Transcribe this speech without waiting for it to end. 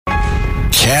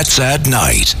Cats at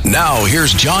Night. Now,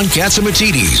 here's John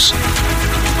Catsimatidis.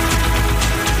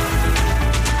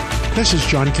 This is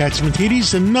John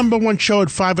Catsimatidis, the number one show at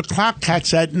 5 o'clock,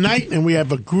 Cats at Night, and we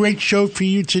have a great show for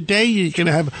you today. You're going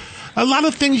to have a lot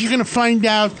of things you're going to find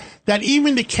out that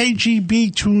even the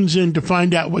KGB tunes in to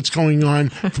find out what's going on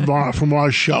from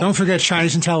our show. Don't forget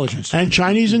Chinese intelligence. And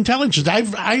Chinese intelligence.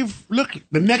 I've look,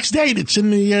 the next day it's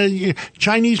in the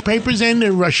Chinese papers and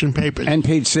the Russian papers. And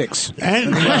page 6.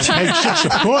 And page 6,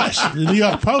 of course. The New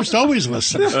York Post always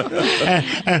listens.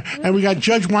 And we got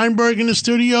Judge Weinberg in the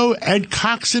studio, Ed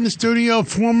Cox in the studio,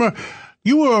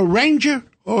 you were a Ranger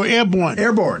or Airborne?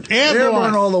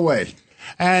 Airborne all the way.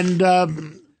 And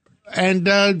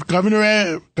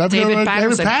Governor David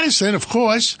Paterson, of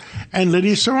course, and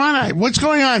Lydia Serrano. What's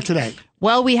going on today?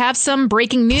 Well, we have some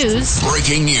breaking news.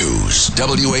 Breaking news,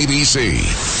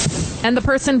 WABC. And the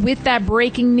person with that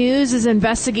breaking news is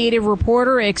investigative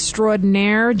reporter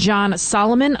extraordinaire John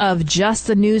Solomon of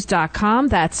JustTheNews.com.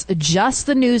 That's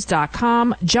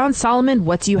JustTheNews.com. John Solomon,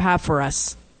 what do you have for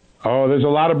us? Oh, there's a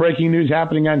lot of breaking news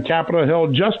happening on Capitol Hill.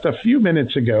 Just a few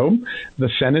minutes ago, the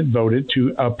Senate voted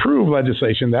to approve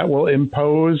legislation that will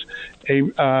impose a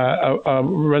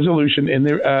resolution in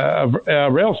the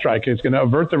rail strike. It's going to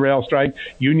avert the rail strike.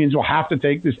 Unions will have to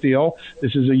take this deal.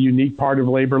 This is a unique part of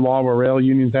labor law where rail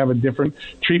unions have a different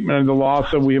treatment of the law.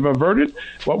 So we have averted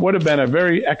what would have been a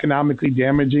very economically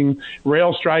damaging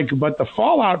rail strike. But the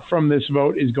fallout from this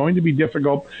vote is going to be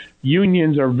difficult.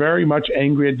 Unions are very much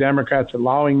angry at Democrats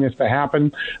allowing this to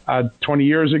happen. 20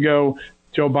 years ago,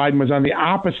 Joe Biden was on the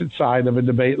opposite side of a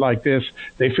debate like this.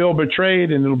 They feel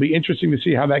betrayed, and it'll be interesting to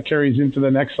see how that carries into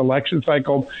the next election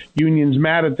cycle. Unions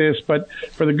mad at this, but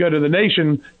for the good of the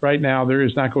nation, right now, there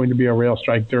is not going to be a rail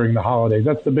strike during the holidays.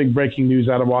 That's the big breaking news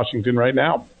out of Washington right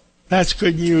now. That's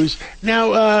good news.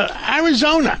 Now,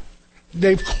 Arizona,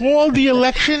 they've called the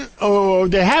election, or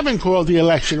they haven't called the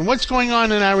election. What's going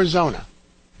on in Arizona?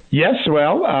 Yes,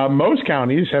 well, most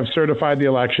counties have certified the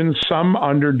elections, some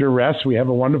under duress. We have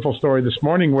a wonderful story this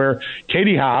morning where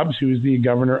Katie Hobbs, who is the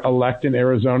governor-elect in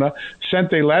Arizona,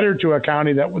 sent a letter to a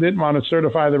county that didn't want to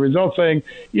certify the results saying,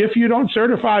 if you don't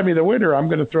certify me the winner, I'm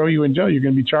going to throw you in jail. You're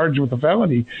going to be charged with a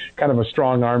felony, kind of a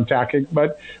strong-arm tactic.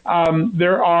 But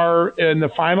there are, in the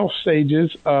final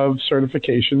stages of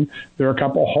certification, there are a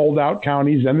couple holdout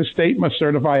counties, and the state must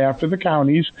certify after the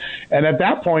counties. And at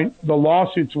that point, the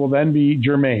lawsuits will then be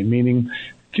germane, meaning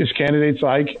just candidates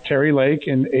like Terry Lake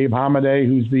and Abe Hamadeh,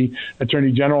 who's the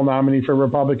Attorney General nominee for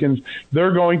Republicans,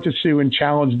 they're going to sue and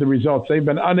challenge the results. They've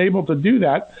been unable to do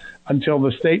that until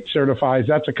the state certifies.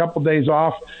 That's a couple days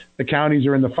off. The counties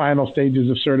are in the final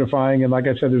stages of certifying. And like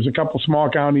I said, there's a couple small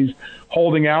counties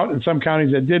holding out, and some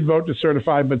counties that did vote to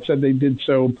certify but said they did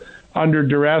so under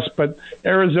duress. But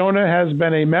Arizona has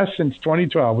been a mess since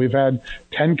 2012. We've had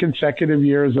 10 consecutive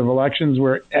years of elections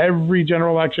where every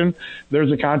general election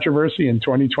there's a controversy, and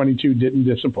 2022 didn't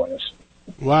disappoint us.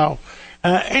 Wow.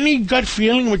 Any gut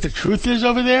feeling what the truth is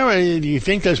over there? Or do you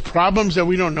think there's problems that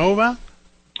we don't know about?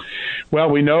 Well,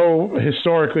 we know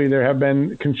historically there have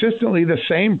been consistently the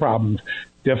same problems.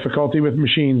 Difficulty with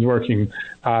machines working,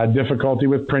 difficulty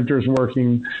with printers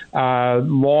working,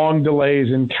 long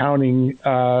delays in counting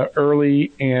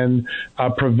early and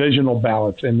provisional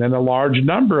ballots, and then a large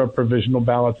number of provisional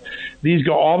ballots. These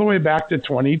go all the way back to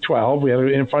 2012. We had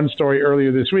a fun story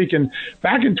earlier this week. And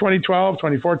back in 2012,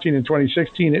 2014, and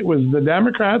 2016, it was the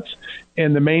Democrats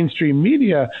and the mainstream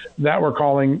media that were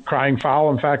crying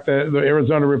foul. In fact, the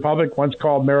Arizona Republic once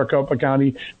called Maricopa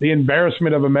County the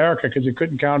embarrassment of America because it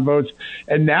couldn't count votes.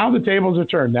 And now the tables are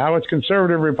turned. Now it's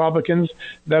conservative Republicans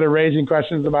that are raising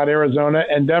questions about Arizona,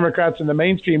 and Democrats in the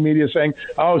mainstream media saying,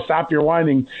 oh, stop your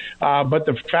whining. But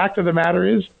the fact of the matter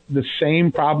is, the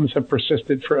same problems have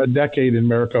persisted for a decade in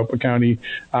Maricopa County.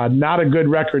 Not a good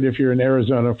record if you're in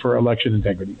Arizona for election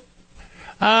integrity.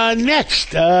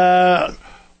 Next,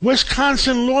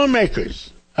 Wisconsin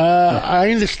lawmakers.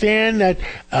 I understand that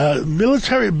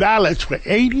military ballots were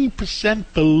 80%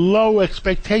 below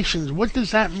expectations. What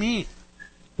does that mean?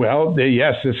 Well,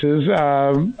 yes, this is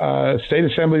State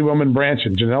Assemblywoman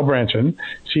Janelle Branchen.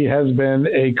 She has been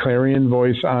a clarion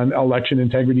voice on election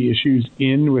integrity issues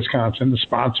in Wisconsin, the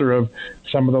sponsor of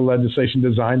some of the legislation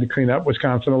designed to clean up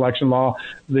Wisconsin election law,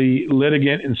 the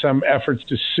litigant in some efforts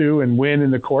to sue and win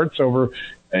in the courts over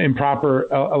improper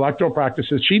electoral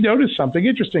practices, she noticed something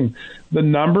interesting. The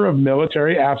number of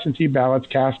military absentee ballots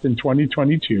cast in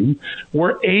 2022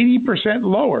 were 80%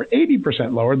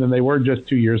 lower than they were just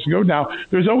 2 years ago. Now,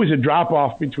 there's always a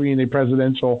drop-off between a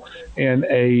presidential and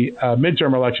a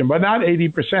midterm election, but not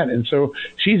 80%. And so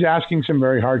she's asking some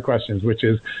very hard questions, which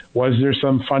is, was there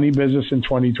some funny business in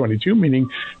 2022, meaning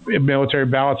military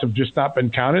ballots have just not been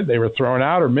counted, they were thrown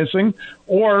out or missing,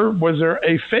 or was there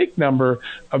a fake number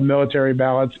of military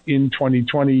ballots in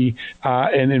 2020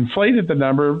 and inflated the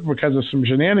number because of some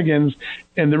shenanigans?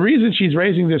 And the reason she's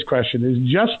raising this question is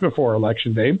just before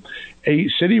Election Day, a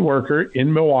city worker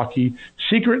in Milwaukee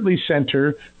secretly sent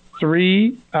her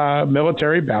 3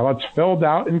 military ballots filled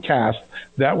out and cast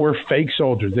that were fake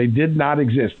soldiers. They did not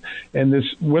exist. And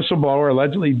this whistleblower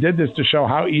allegedly did this to show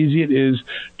how easy it is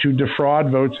to defraud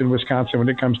votes in Wisconsin when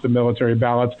it comes to military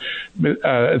ballots.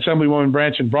 Assemblywoman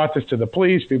Branchen brought this to the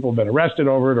police. People have been arrested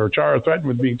over it or threatened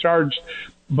with being charged.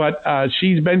 But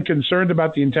she's been concerned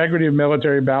about the integrity of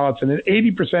military ballots. And an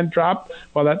 80% drop,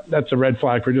 well, that's a red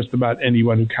flag for just about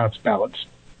anyone who counts ballots.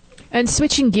 And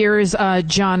switching gears,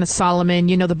 John Solomon,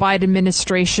 the Biden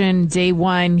administration, day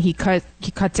one, he cut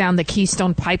down the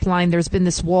Keystone Pipeline. There's been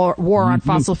this war on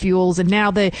fossil fuels. And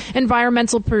now the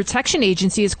Environmental Protection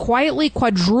Agency has quietly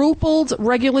quadrupled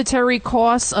regulatory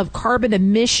costs of carbon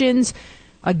emissions.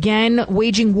 Again,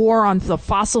 waging war on the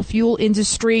fossil fuel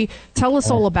industry. Tell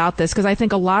us all about this, because I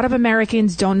think a lot of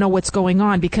Americans don't know what's going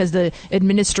on because the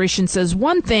administration says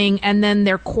one thing and then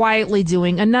they're quietly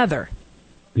doing another.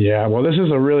 Yeah, well, this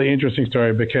is a really interesting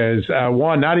story because,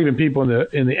 one, not even people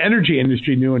in the energy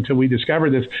industry knew until we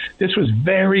discovered this. This was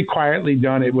very quietly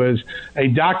done. It was a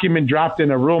document dropped in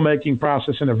a rulemaking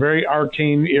process in a very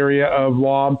arcane area of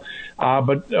law.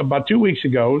 But about 2 weeks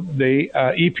ago, the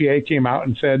EPA came out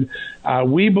and said,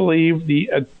 we believe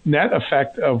the net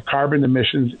effect of carbon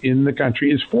emissions in the country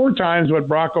is 4 times what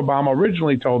Barack Obama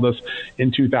originally told us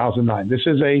in 2009. This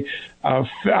is a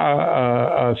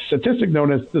statistic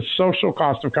known as the social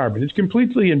cost of carbon. It's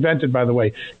completely invented, by the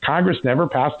way. Congress never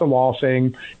passed a law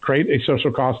saying create a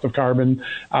social cost of carbon.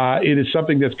 It is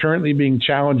something that's currently being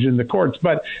challenged in the courts.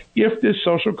 But if this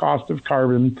social cost of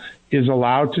carbon is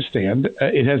allowed to stand,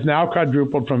 it has now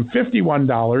quadrupled from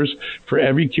 $51 for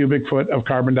every cubic foot of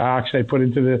carbon dioxide put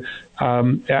into the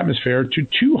atmosphere to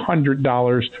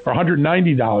 $200 or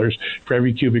 $190 for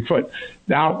every cubic foot.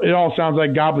 Now, it all sounds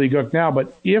like gobbledygook now,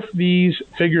 but if these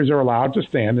figures are allowed to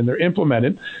stand and they're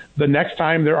implemented, the next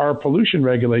time there are pollution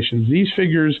regulations, these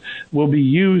figures will be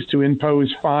used to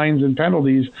impose fines and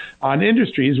penalties on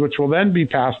industries, which will then be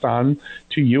passed on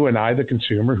to you and I, the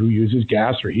consumer, who uses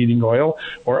gas or heating oil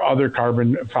or other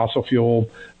carbon fossil fuel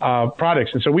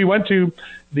products. And so we went to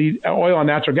the Oil and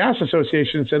Natural Gas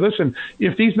Association and said, listen,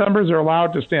 if these numbers are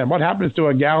allowed to stand, what happens to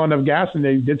a gallon of gas? And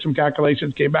they did some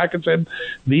calculations, came back and said,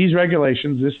 these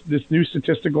regulations, this new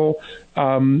statistical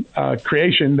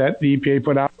creation that the EPA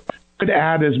put out, could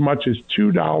add as much as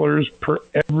 $2 per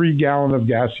every gallon of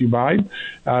gas you buy,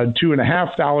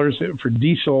 $2.50 for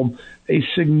diesel, a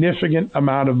significant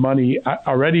amount of money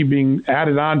already being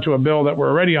added on to a bill that we're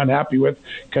already unhappy with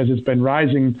because it's been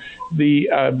rising. The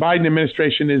Biden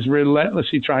administration is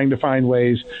relentlessly trying to find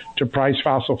ways to price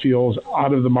fossil fuels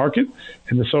out of the market,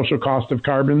 and the social cost of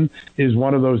carbon is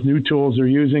one of those new tools they're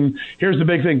using. Here's the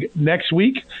big thing. Next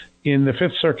week, in the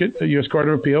Fifth Circuit, U.S. Court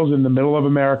of Appeals in the middle of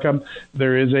America,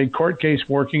 there is a court case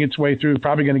working its way through,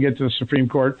 probably going to get to the Supreme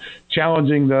Court,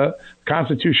 challenging the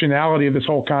constitutionality of this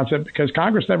whole concept because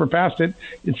Congress never passed it.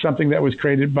 It's something that was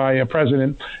created by a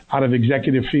president out of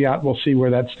executive fiat. We'll see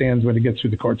where that stands when it gets through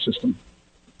the court system.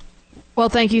 Well,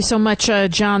 thank you so much,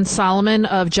 John Solomon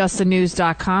of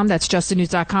justthenews.com. That's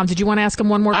justthenews.com. Did you want to ask him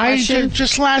one more question?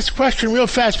 Just last question, real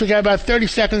fast. We got about 30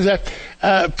 seconds left.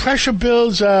 Pressure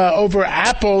builds over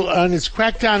Apple on its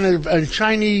crackdown of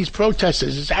Chinese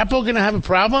protesters. Is Apple going to have a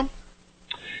problem?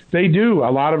 They do.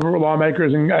 A lot of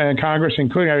lawmakers in Congress,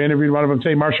 including, I interviewed one of them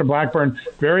today, Marsha Blackburn,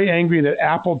 very angry that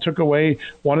Apple took away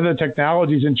one of the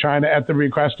technologies in China at the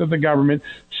request of the government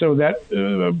so that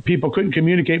people couldn't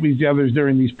communicate with each other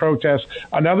during these protests.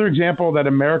 Another example that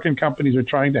American companies are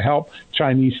trying to help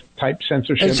Chinese-type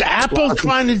censorship. Is Apple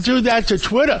trying to do that to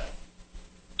Twitter?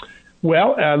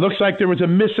 Well, looks like there was a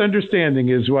misunderstanding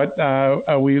is what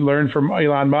we learned from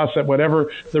Elon Musk, that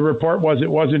whatever the report was, it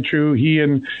wasn't true. He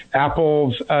and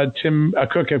Apple's Tim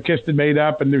Cook have kissed and made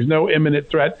up, and there's no imminent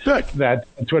threat that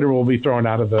Twitter will be thrown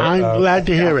out of the... I'm glad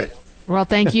to hear it. Well,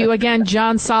 thank you again,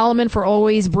 John Solomon, for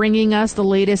always bringing us the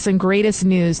latest and greatest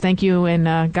news. Thank you,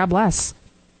 and God bless.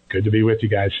 Good to be with you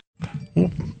guys.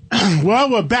 Well,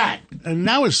 we're back, and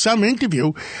now is some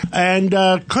interview. And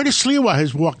Curtis Sliwa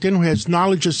has walked in, who has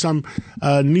knowledge of some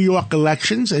New York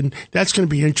elections, and that's going to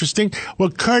be interesting.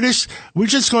 Well, Curtis, we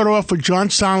just got off with John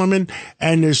Solomon,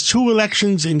 and there's 2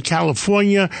 elections in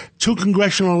California, 2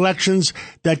 congressional elections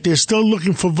that they're still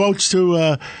looking for votes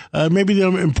to. Maybe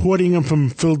they're importing them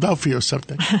from Philadelphia or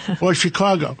something, or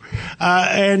Chicago,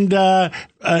 and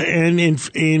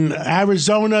in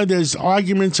Arizona, there's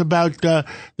arguments about the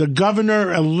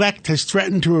governor-elect has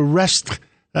threatened to arrest,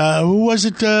 who was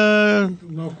it?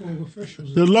 Local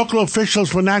officials. The local officials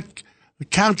for not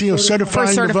counting or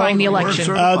certifying the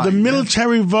election. The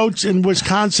military votes in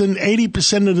Wisconsin,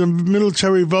 80% of the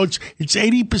military votes, it's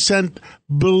 80%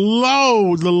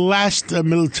 below the last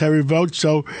military vote.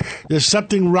 So there's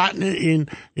something rotten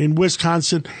in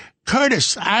Wisconsin.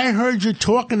 Curtis, I heard you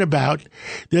talking about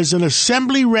there's an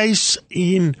assembly race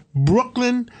in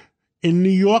Brooklyn, in New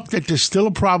York, that there's still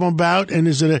a problem about, and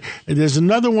there's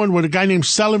another one with a guy named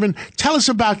Sullivan. Tell us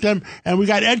about them, and we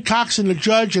got Ed Coxon, the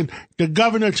judge, and the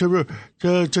governor to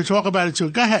talk about it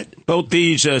too. Go ahead. Both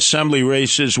these assembly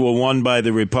races were won by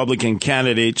the Republican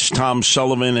candidates, Tom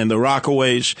Sullivan and the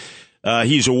Rockaways.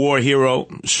 He's a war hero,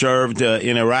 served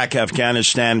in Iraq,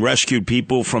 Afghanistan, rescued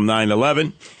people from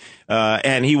 9/11.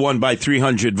 And he won by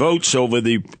 300 votes over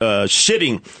the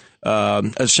sitting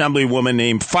assemblywoman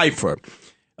named Pfeiffer.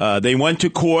 They went to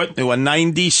court. There were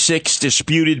 96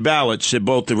 disputed ballots that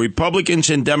both the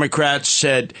Republicans and Democrats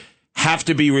said have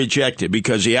to be rejected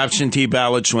because the absentee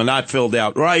ballots were not filled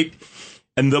out right.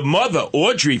 And the mother,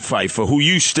 Audrey Pfeiffer, who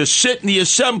used to sit in the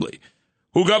assembly,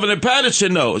 who Governor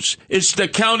Patterson knows, is the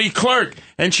county clerk.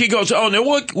 And she goes, oh,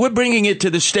 no, we're bringing it to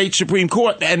the state Supreme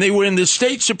Court. And they were in the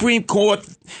state Supreme Court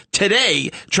today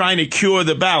trying to cure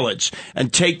the ballots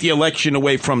and take the election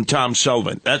away from Tom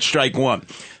Sullivan. That's strike one.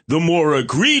 The more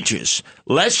egregious,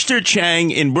 Lester Chang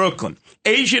in Brooklyn,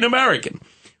 Asian American,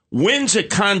 wins a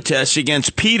contest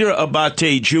against Peter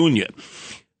Abate Jr.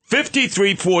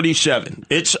 53-47.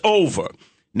 It's over.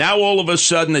 Now, all of a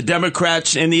sudden, the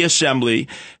Democrats in the assembly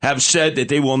have said that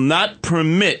they will not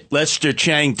permit Lester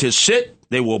Chang to sit.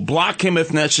 They will block him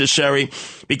if necessary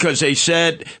because they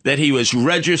said that he was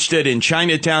registered in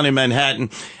Chinatown in Manhattan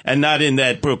and not in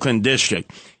that Brooklyn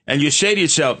district. And you say to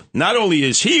yourself, not only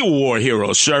is he a war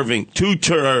hero serving 2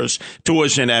 tours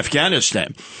in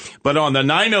Afghanistan, but on the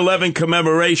 9/11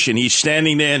 commemoration, he's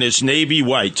standing there in his Navy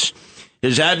whites.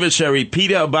 His adversary,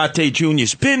 Peter Abate Jr.,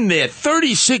 has been there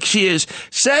 36 years,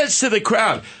 says to the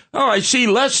crowd, oh, I see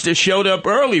Lester showed up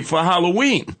early for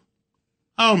Halloween.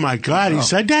 Oh, my God, he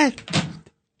said that?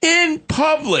 In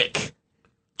public,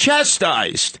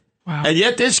 chastised. Wow. And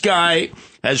yet this guy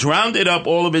has rounded up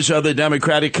all of his other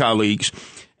Democratic colleagues,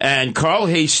 and Carl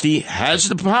Hastie has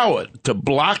the power to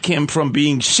block him from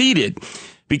being seated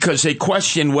because they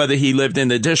question whether he lived in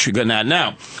the district or not.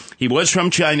 Now, he was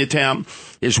from Chinatown.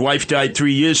 His wife died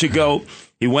 3 years ago.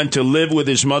 He went to live with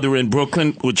his mother in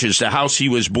Brooklyn, which is the house he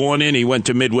was born in. He went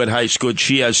to Midwood High School.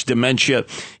 She has dementia.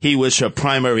 He was her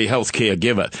primary health care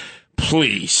giver.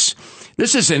 Please.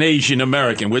 This is an Asian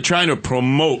American. We're trying to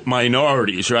promote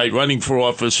minorities, right? Running for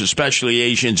office, especially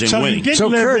Asians, and winning. He did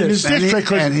live in his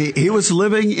district. And he was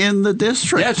living in the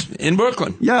district. Yes, in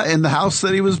Brooklyn. Yeah, in the house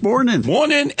that he was born in.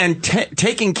 Born in and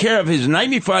taking care of his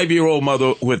 95-year-old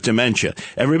mother with dementia.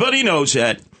 Everybody knows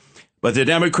that. But the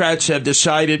Democrats have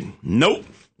decided, nope,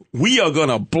 we are going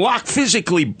to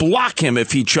physically block him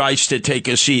if he tries to take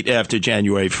a seat after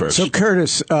January 1st. So,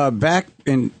 Curtis, back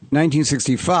in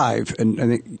 1965, and I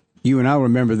think you and I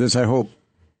remember this, I hope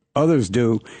others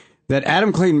do, that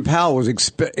Adam Clayton Powell was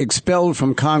expelled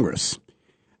from Congress.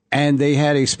 And they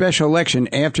had a special election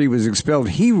after he was expelled.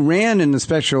 He ran in the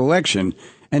special election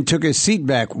and took his seat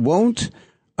back. Won't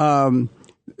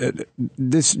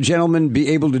this gentleman be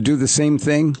able to do the same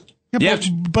thing? Yeah,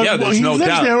 but there's he no lives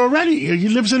doubt. there already. He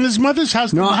lives in his mother's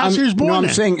house, the house he was born in. I'm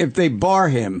saying if they bar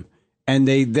him and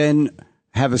they then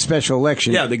have a special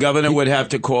election. Yeah, the governor would have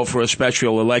to call for a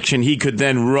special election. He could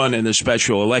then run in the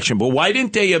special election. But why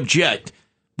didn't they object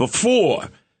before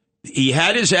he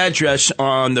had his address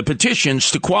on the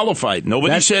petitions to qualify?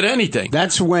 Nobody said anything.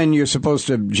 That's when you're supposed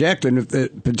to object. And if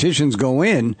the petitions go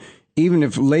in, even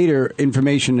if later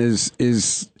information is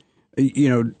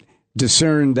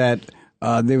discerned that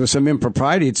there was some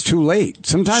impropriety, it's too late.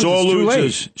 Sometimes it's too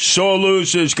late. Sore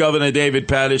losers, Governor David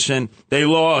Patterson. They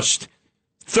lost.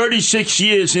 36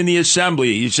 years in the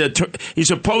assembly. He's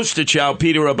a poster child,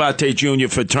 Peter Abate Jr.,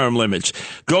 for term limits.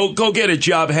 Go get a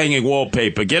job hanging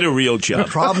wallpaper. Get a real job.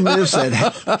 The problem is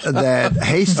that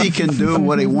Hastie can do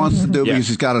what he wants to do because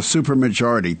he's got a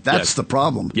supermajority. That's the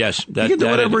problem. Yes. He can do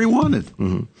whatever he wanted.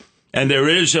 Mm-hmm. And there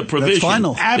is a provision. That's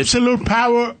final. Absolute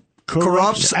power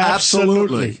corrupts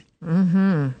absolutely.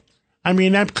 Mm-hmm. I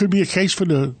mean, that could be a case for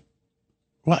the,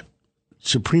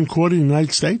 Supreme Court of the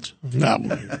United States? No,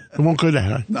 it won't go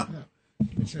there. No.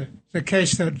 It's a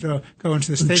case that go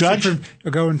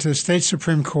into the state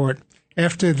Supreme Court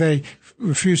after they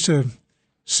refuse to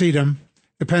seat him.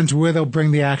 Depends where they'll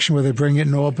bring the action, whether they bring it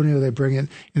in Albany or they bring it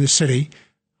in the city.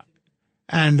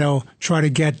 And they'll try to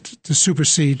get to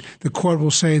supersede. The court will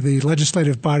say the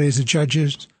legislative body is the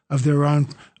judges of their own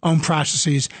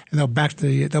processes, and they'll back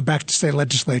the state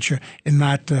legislature in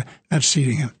not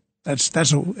seating him. That's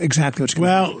exactly what's going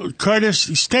on. Well, Curtis,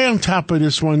 stay on top of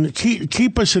this one.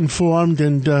 Keep us informed,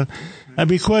 and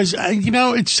because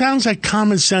it sounds like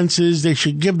common sense is they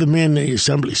should give the man the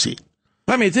assembly seat.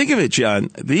 I mean, think of it, John.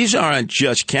 These aren't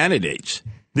just candidates.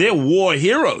 They're war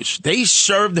heroes. They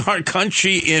served our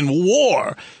country in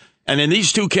war. And in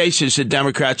these two cases, the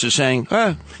Democrats are saying,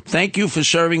 thank you for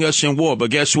serving us in war.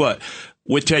 But guess what?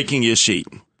 We're taking your seat.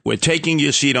 We're taking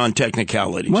your seat on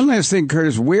technicalities. One last thing,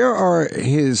 Curtis. Where are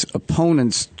his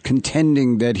opponents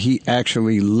contending that he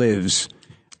actually lives?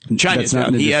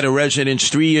 Chinatown. He had a residence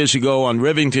 3 years ago on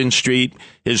Rivington Street.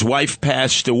 His wife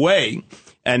passed away,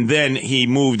 and then he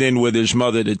moved in with his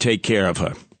mother to take care of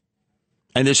her.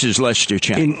 And this is Lester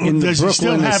Chan. In the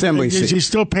Brooklyn Assembly seat. Is he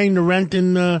still paying the rent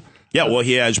in Yeah, well,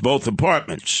 he has both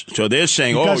apartments. So they're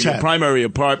saying, your primary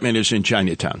apartment is in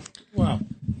Chinatown. Wow.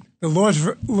 The law's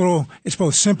it's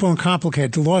both simple and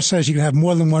complicated. The law says you can have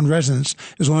more than one residence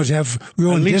as long as you have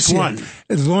real indicia. At least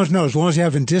one. As long as you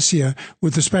have indicia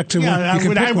with respect to one,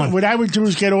 you can pick one. What I would do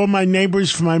is get all my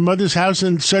neighbors from my mother's house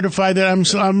and certify that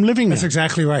I'm living there. That's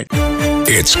exactly right.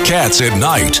 It's Cats at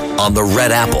Night on the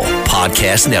Red Apple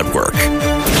Podcast Network.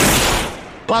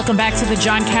 Welcome back to the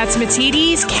John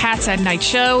Catsimatidis Cats at Night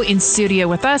show. In studio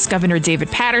with us, Governor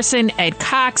David Paterson, Ed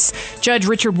Cox, Judge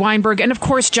Richard Weinberg, and of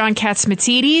course, John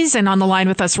Catsimatidis. And on the line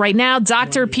with us right now,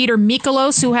 Dr. Peter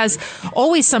Mikolos, who has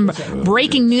always some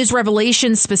breaking news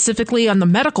revelations specifically on the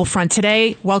medical front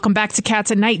today. Welcome back to Cats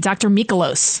at Night, Dr.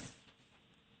 Mikolos.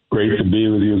 Great to be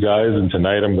with you guys. And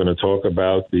tonight I'm going to talk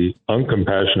about the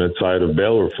uncompassionate side of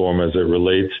bail reform as it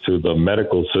relates to the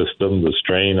medical system, the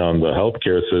strain on the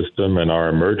healthcare system and our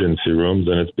emergency rooms.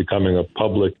 And it's becoming a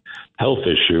public health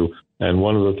issue. And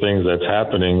one of the things that's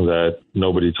happening that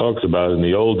nobody talks about, in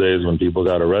the old days when people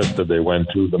got arrested, they went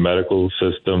through the medical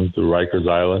system, through Rikers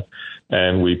Island,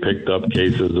 and we picked up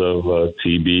cases of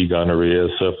TB, gonorrhea,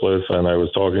 syphilis. And I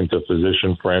was talking to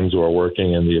physician friends who are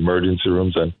working in the emergency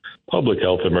rooms and public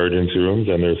health emergency rooms,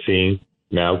 and they're seeing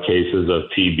now cases of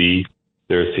TB.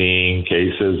 They're seeing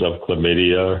cases of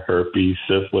chlamydia, herpes,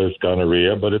 syphilis,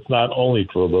 gonorrhea, but it's not only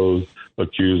for those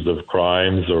accused of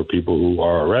crimes or people who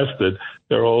are arrested.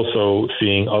 They're also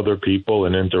seeing other people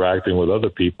and interacting with other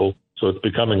people. So it's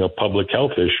becoming a public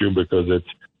health issue because it's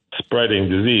spreading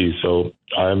disease. So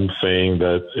I'm saying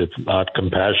that it's not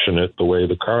compassionate the way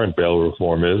the current bail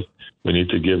reform is. We need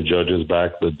to give judges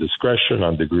back the discretion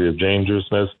on degree of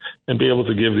dangerousness and be able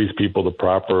to give these people the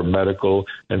proper medical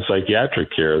and psychiatric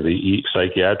care. The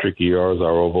psychiatric ERs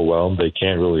are overwhelmed. They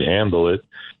can't really handle it.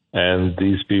 And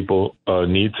these people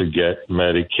need to get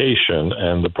medication.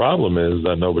 And the problem is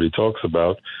that nobody talks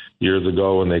about years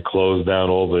ago when they closed down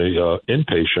all the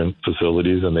inpatient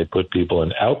facilities and they put people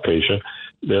in outpatient,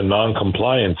 the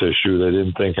non-compliance issue, they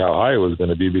didn't think how high it was going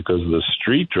to be because the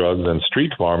street drugs and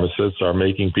street pharmacists are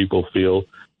making people feel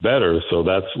better. So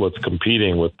that's what's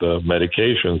competing with the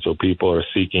medication. So people are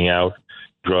seeking out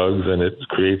drugs, and it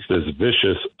creates this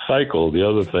vicious cycle. The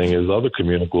other thing is other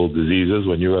communicable diseases.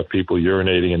 When you have people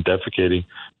urinating and defecating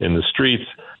in the streets,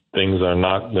 things are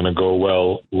not going to go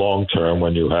well long term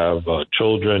when you have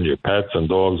children, your pets, and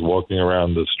dogs walking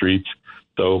around the streets.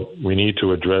 So we need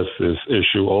to address this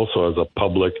issue also as a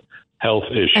public health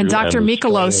issue. And Dr.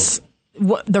 Mikolos,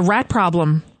 the rat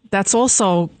problem, that's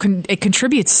also, it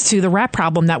contributes to the rat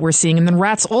problem that we're seeing. And then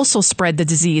rats also spread the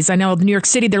disease. I know in New York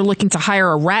City, they're looking to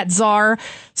hire a rat czar.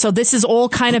 So this is all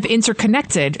kind of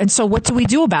interconnected. And so what do we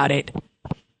do about it?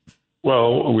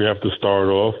 Well, we have to start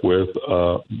off with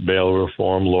bail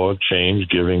reform law change,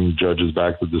 giving judges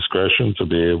back the discretion to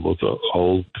be able to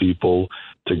hold people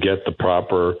to get the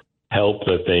proper help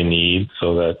that they need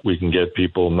so that we can get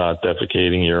people not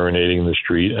defecating, urinating in the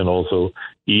street, and also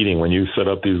eating. When you set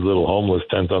up these little homeless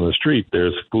tents on the street,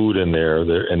 there's food in there,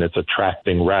 and it's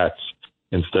attracting rats.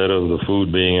 Instead of the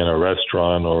food being in a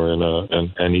restaurant or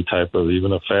in any type of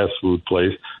even a fast food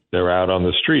place, they're out on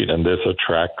the street, and this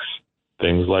attracts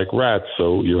things like rats.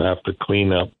 So you have to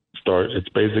clean up, it's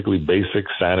basically basic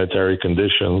sanitary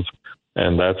conditions.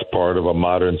 And that's part of a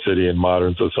modern city and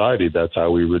modern society. That's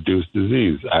how we reduce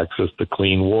disease, access to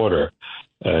clean water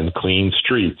and clean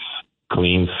streets,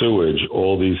 clean sewage.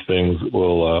 All these things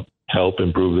will help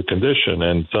improve the condition.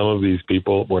 And some of these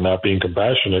people were not being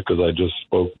compassionate, because I just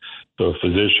spoke to a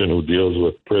physician who deals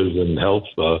with prison health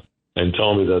and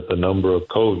told me that the number of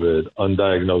COVID,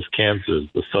 undiagnosed cancers,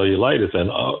 the cellulitis, and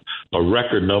a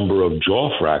record number of jaw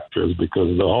fractures,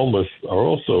 because the homeless are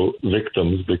also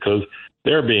victims because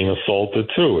they're being assaulted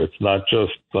too. It's not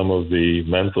just some of the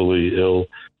mentally ill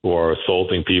who are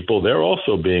assaulting people. They're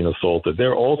also being assaulted.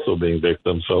 They're also being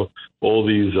victims. So all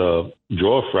these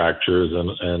jaw fractures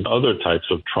and other types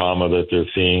of trauma that they're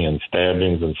seeing, and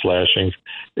stabbings and slashings,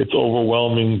 it's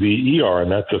overwhelming the ER,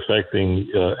 and that's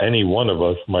affecting any one of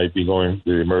us. Might be going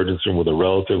to the emergency room with a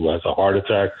relative who has a heart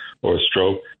attack or a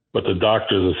stroke, but the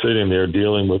doctors are sitting there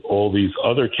dealing with all these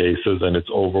other cases, and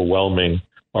it's overwhelming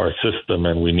our system,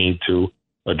 and we need to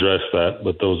address that.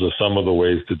 But those are some of the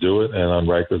ways to do it. And on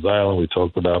Rikers Island, we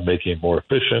talked about making it more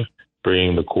efficient,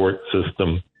 bringing the court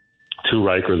system to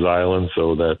Rikers Island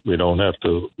so that we don't have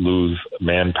to lose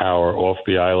manpower off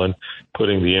the island,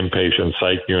 putting the inpatient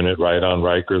psych unit right on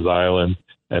Rikers Island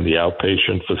and the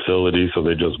outpatient facility, so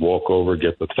they just walk over,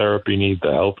 get the therapy need,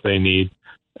 the help they need,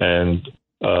 and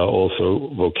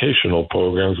also vocational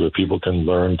programs where people can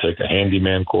learn, take a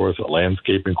handyman course, a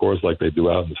landscaping course like they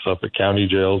do out in the Suffolk County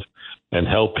jails, and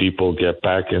help people get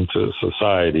back into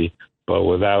society. But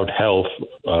without health,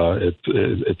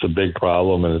 it's a big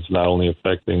problem, and it's not only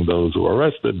affecting those who are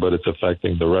arrested, but it's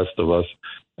affecting the rest of us.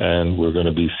 And we're going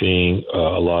to be seeing a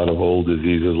lot of old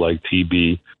diseases like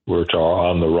TB, which are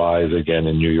on the rise again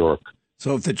in New York.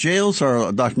 So if the jails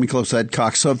are, Dr. Miklos Ed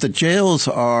Cox, so if the jails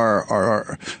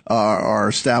are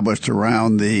established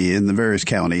around in the various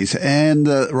counties, and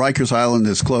Rikers Island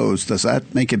is closed, does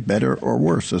that make it better or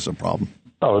worse as a problem?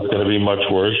 Oh, it's going to be much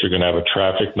worse. You're going to have a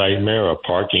traffic nightmare, a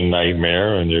parking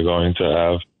nightmare, and you're going to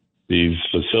have these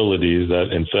facilities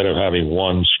that, instead of having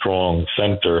one strong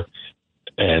center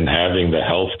and having the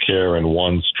health care in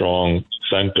one strong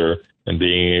center and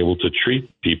being able to treat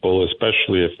people,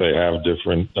 especially if they have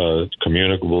different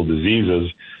communicable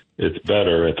diseases, it's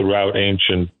better. And throughout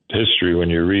ancient history,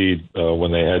 when you read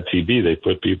when they had TB, they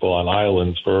put people on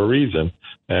islands for a reason.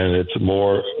 And it's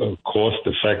more cost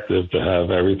effective to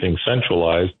have everything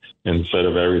centralized instead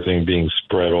of everything being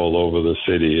spread all over the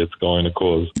city. It's going to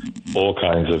cause all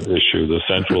kinds of issues. The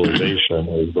centralization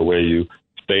is the way you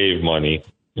save money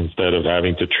instead of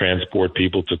having to transport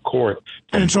people to court.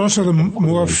 And it's also the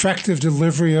more effective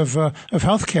delivery of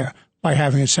health care by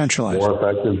having it centralized. More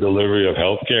effective delivery of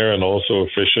health care, and also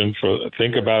efficient.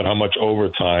 Think about how much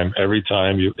overtime every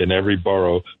time in every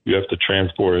borough you have to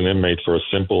transport an inmate for a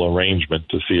simple arrangement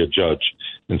to see a judge.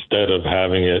 Instead of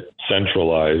having it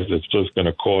centralized, it's just going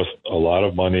to cost a lot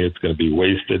of money. It's going to be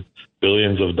wasted,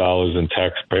 billions of dollars in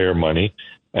taxpayer money,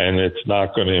 and it's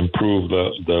not going to improve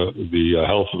the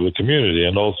health of the community.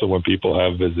 And also, when people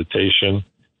have visitation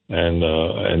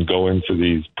and go into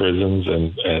these prisons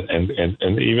and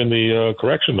even the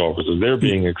correction officers, they're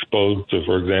being exposed to,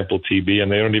 for example, TB,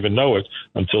 and they don't even know it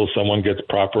until someone gets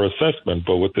proper assessment.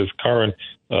 But with this current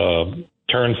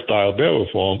turnstile bail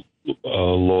reform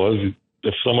laws,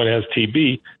 if someone has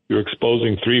TB, you're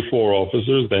exposing 3-4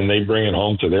 officers, then they bring it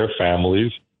home to their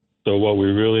families. So what we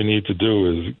really need to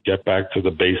do is get back to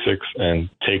the basics and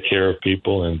take care of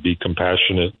people and be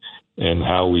compassionate in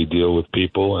how we deal with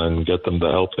people and get them the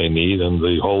help they need. And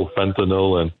the whole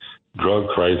fentanyl and drug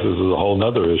crisis is a whole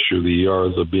other issue. The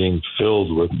ERs are being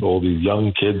filled with all these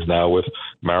young kids now with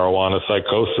marijuana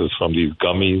psychosis from these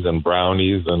gummies and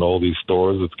brownies and all these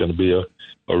stores. It's going to be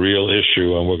a real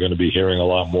issue, and we're going to be hearing a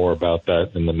lot more about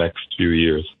that in the next few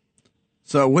years.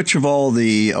 So which of all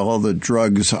the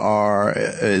drugs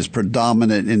is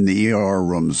predominant in the ER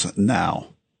rooms now?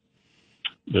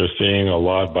 They're seeing a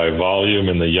lot by volume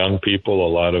in the young people,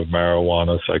 a lot of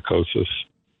marijuana psychosis.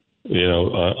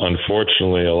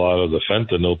 Unfortunately, a lot of the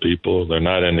fentanyl people, they're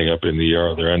not ending up in the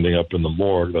ER. They're ending up in the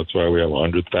morgue. That's why we have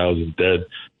 100,000 dead,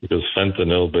 because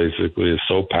fentanyl basically is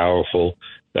so powerful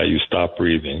that you stop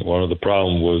breathing. One of the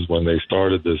problems was when they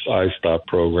started this iStop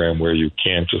program where you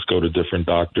can't just go to different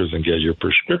doctors and get your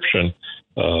prescription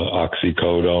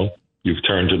oxycodone. You've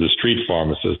turned to the street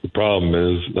pharmacist. The problem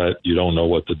is that you don't know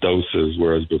what the dose is,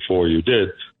 whereas before you did.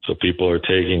 So people are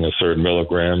taking a certain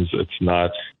milligrams. It's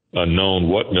not known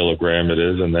what milligram it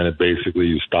is, and then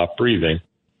you stop breathing.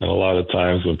 And a lot of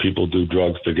times when people do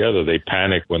drugs together, they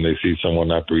panic when they see someone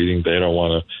not breathing. They don't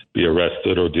want to be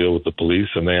arrested or deal with the police.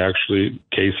 And they actually,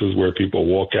 cases where people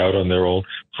walk out on their own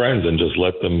friends and just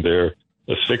let them there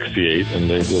asphyxiate and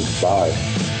they just die.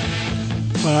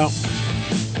 Well,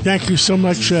 Thank you so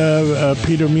much,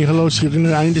 Peter Michalos.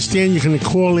 I understand you're going to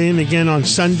call in again on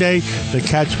Sunday, the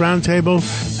Cats Roundtable,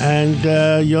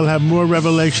 and you'll have more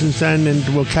revelations then, and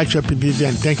we'll catch up with you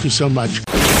then. Thank you so much.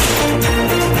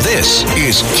 This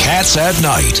is Cats at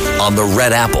Night on the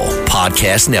Red Apple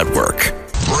Podcast Network.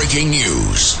 Breaking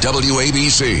news,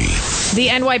 WABC. The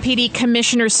NYPD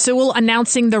Commissioner Sewell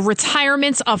announcing the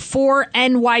retirements of 4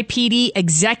 NYPD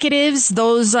executives.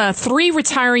 Those 3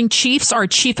 retiring chiefs are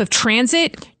Chief of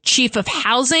Transit, Chief of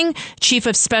Housing, Chief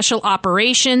of Special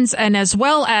Operations, and as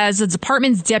well as the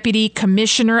department's Deputy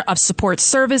Commissioner of Support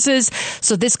Services.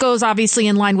 So this goes obviously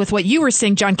in line with what you were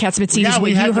saying, John Catsimatidis,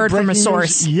 what you heard from a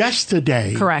source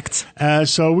yesterday. Correct.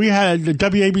 So we had the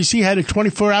WABC had it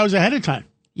 24 hours ahead of time.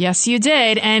 Yes, you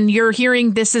did. And you're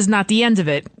hearing this is not the end of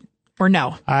it, or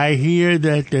no? I hear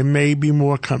that there may be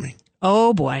more coming.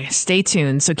 Oh, boy. Stay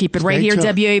tuned. So keep it right here,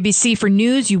 WABC, for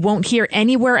news you won't hear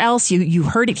anywhere else. You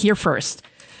heard it here first.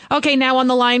 Okay, now on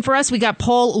the line for us, we got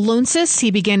Paul Lountzis.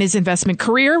 He began his investment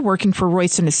career working for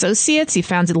Royston Associates. He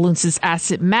founded Lountzis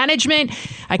Asset Management.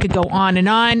 I could go on,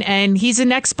 and he's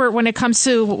an expert when it comes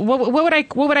to what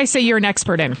would I say you're an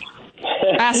expert in?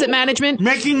 Asset management?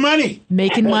 Making money,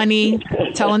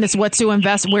 telling us what to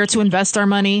invest, where to invest our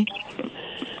money.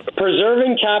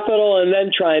 Preserving capital and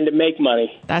then trying to make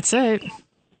money. That's it.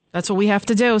 That's what we have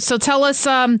to do. So tell us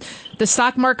the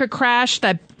stock market crash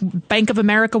that Bank of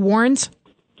America warns,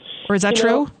 or is that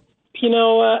true?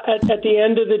 At the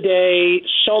end of the day,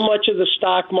 so much of the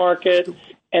stock market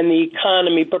and the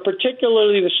economy, but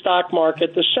particularly the stock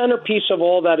market, the centerpiece of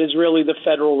all that is really the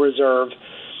Federal Reserve.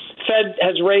 Fed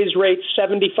has raised rates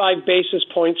 75 basis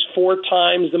points 4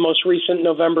 times, the most recent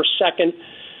November 2nd.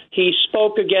 He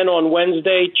spoke again on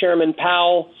Wednesday, Chairman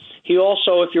Powell. He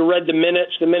also, if you read the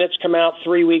minutes come out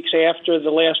 3 weeks after the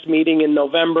last meeting in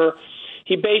November.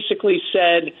 He basically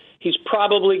said they're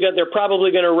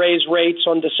probably going to raise rates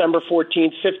on December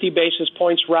 14th, 50 basis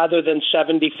points rather than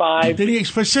 75. Did he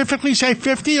specifically say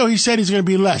 50, or he said he's going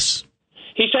to be less?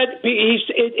 He said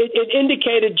it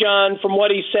indicated, John, from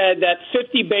what he said, that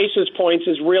 50 basis points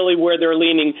is really where they're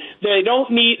leaning. They're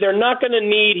not going to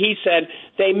need, he said,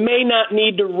 they may not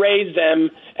need to raise them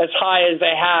as high as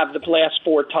they have the last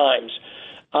 4 times.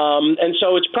 And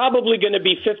so it's probably going to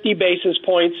be 50 basis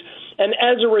points. And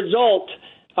as a result,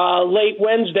 late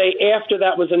Wednesday, after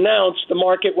that was announced, the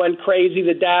market went crazy.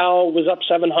 The Dow was up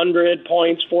 700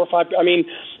 points, 4 or 5. I mean,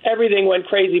 everything went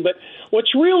crazy. But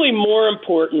what's really more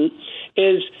important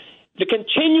is the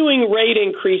continuing rate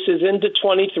increases into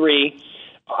 23.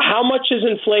 How much is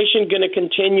inflation going to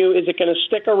continue? Is it going to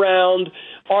stick around?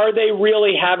 Are they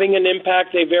really having an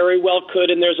impact? They very well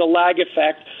could, and there's a lag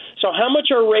effect. So how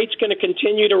much are rates going to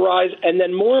continue to rise? And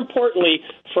then more importantly,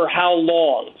 for how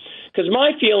long? Because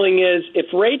my feeling is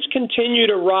if rates continue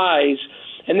to rise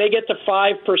and they get to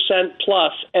 5%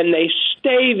 plus and they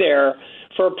stay there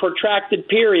for a protracted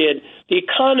period, the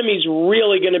economy's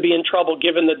really going to be in trouble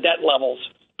given the debt levels,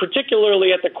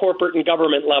 particularly at the corporate and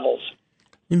government levels.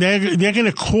 They're going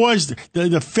to cause,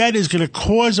 the Fed is going to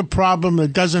cause a problem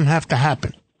that doesn't have to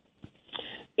happen.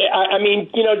 I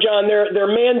mean, John, their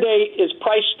mandate is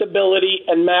price stability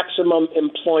and maximum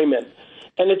employment.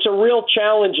 And it's a real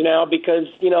challenge now because,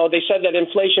 they said that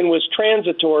inflation was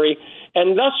transitory,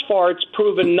 and thus far it's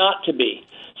proven not to be.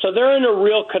 So they're in a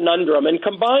real conundrum. And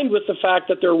combined with the fact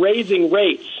that they're raising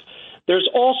rates, there's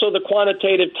also the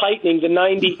quantitative tightening, the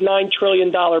 $99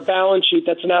 trillion balance sheet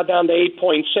that's now down to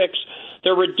 8.6.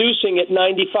 They're reducing it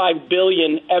 $95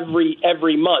 billion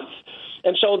every month.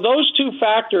 And so those 2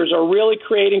 factors are really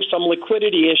creating some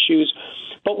liquidity issues.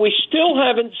 But we still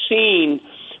haven't seen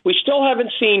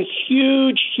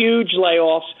huge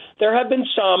layoffs. There have been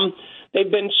some. They've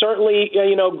been certainly,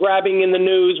 grabbing in the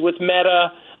news with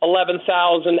Meta,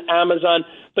 11,000, Amazon.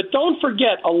 But don't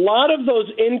forget, a lot of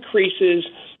those increases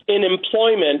in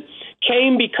employment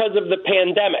came because of the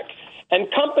pandemic. And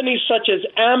companies such as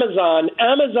Amazon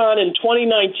in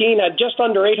 2019 had just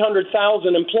under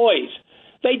 800,000 employees.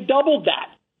 They doubled that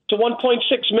to 1.6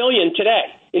 million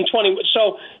today in 20.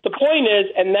 So the point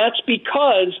is, and that's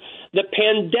because the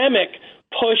pandemic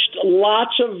pushed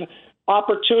lots of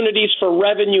opportunities for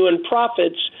revenue and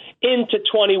profits into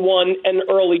 21 and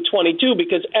early 22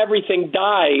 because everything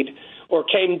died or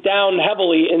came down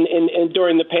heavily in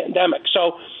during the pandemic.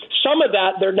 So some of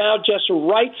that, they're now just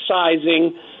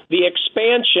right-sizing the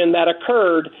expansion that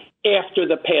occurred after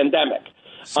the pandemic.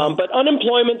 But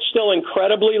unemployment's still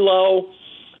incredibly low,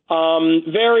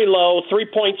 very low,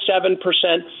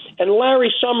 3.7%. And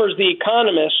Larry Summers, the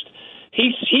economist,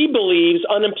 he believes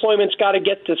unemployment's got to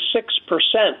get to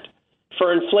 6%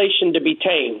 for inflation to be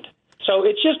tamed. So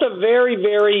it's just a very,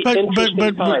 very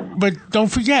interesting time. But don't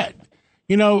forget,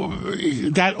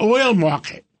 that oil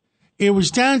market. It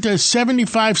was down to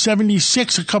 75,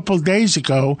 76 a couple of days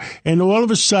ago, and all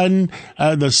of a sudden,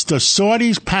 the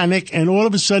Saudis panic, and all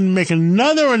of a sudden make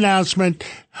another announcement,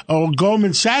 or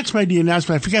Goldman Sachs made the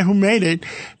announcement, I forget who made it,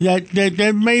 that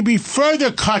there may be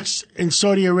further cuts in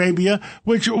Saudi Arabia,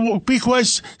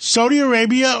 because Saudi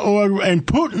Arabia and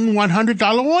Putin want $100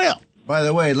 oil. By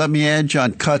the way, let me add,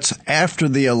 John, cuts after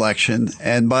the election,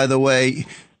 and by the way,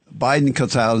 Biden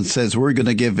comes out and says we're going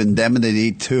to give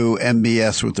indemnity to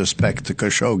MBS with respect to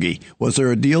Khashoggi. Was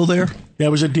there a deal there? There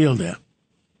was a deal there.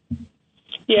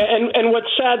 Yeah, and what's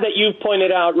sad that you've pointed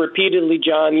out repeatedly,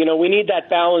 John, we need that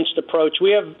balanced approach.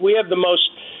 We are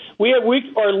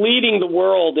leading the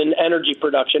world in energy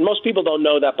production. Most people don't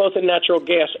know that, both in natural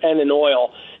gas and in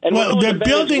oil. And they're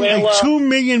building a 2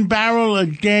 million barrel a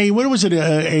day. What was it?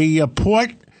 A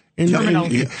port? Terminal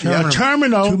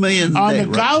 2 million on day,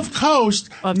 the Gulf Coast,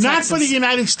 of not Texas. for the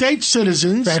United States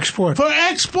citizens, For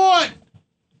export.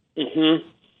 Mm-hmm.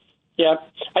 Yeah,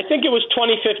 I think it was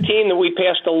 2015 that we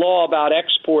passed a law about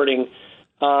exporting.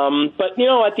 But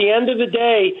at the end of the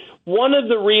day, one of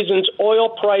the reasons oil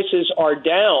prices are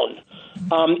down,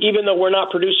 even though we're not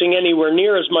producing anywhere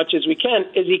near as much as we can,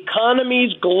 is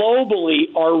economies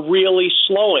globally are really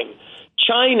slowing.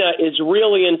 China is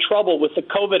really in trouble with the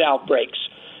COVID outbreaks.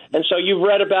 And so you've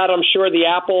read about, I'm sure, the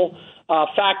Apple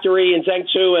factory in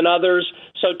Zhengzhou and others.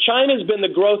 So China's been the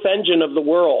growth engine of the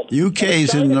world.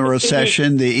 UK's in the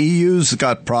recession. The EU's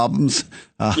got problems.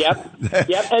 Yep.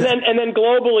 And then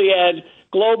globally, Ed,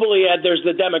 there's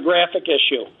the demographic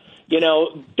issue.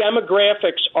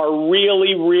 Demographics are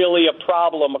really, really a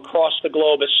problem across the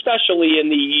globe, especially in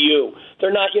the EU.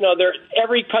 They're not,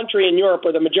 every country in Europe,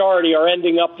 or the majority, are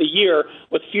ending up the year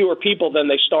with fewer people than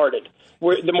they started.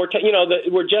 We're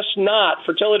just not,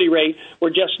 fertility rate,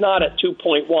 we're just not at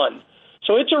 2.1.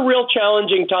 So it's a real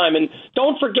challenging time. And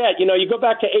don't forget, you go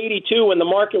back to 82 when the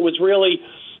market was really,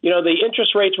 the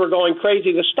interest rates were going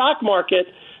crazy. The stock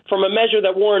market, from a measure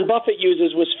that Warren Buffett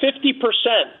uses, was 50%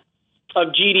 of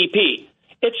GDP.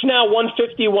 It's now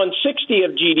 150, 160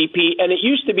 of GDP, and it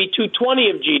used to be 220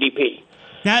 of GDP.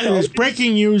 Now, there's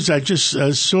breaking news. I just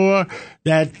saw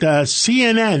that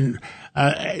CNN,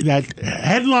 that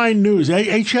headline news,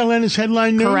 HLN is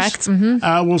headline news. Correct.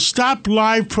 Mm-hmm. Will stop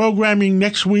live programming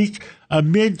next week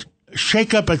amid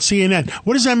shakeup at CNN.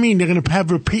 What does that mean? They're going to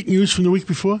have repeat news from the week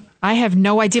before? I have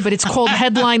no idea, but it's called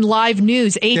Headline Live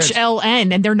News,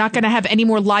 HLN, and they're not going to have any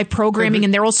more live programming,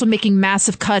 and they're also making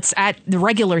massive cuts at the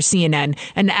regular CNN.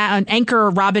 And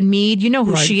anchor Robin Meade, you know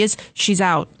who she is? She's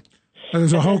out.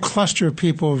 There's a whole cluster of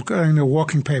people getting their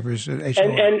walking papers at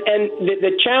HLN. And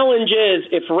the challenge is,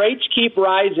 if rates keep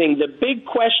rising, the big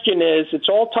question is, it's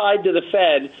all tied to the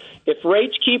Fed. If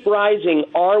rates keep rising,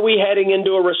 are we heading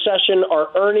into a recession? Are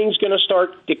earnings going to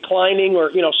start declining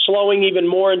or, slowing even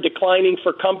more and declining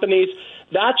for companies?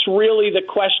 That's really the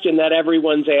question that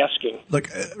everyone's asking. Look,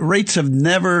 rates have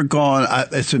never gone,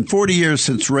 it's been 40 years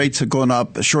since rates have gone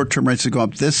up, short-term rates have gone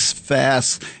up this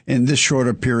fast in this short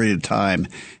a period of time.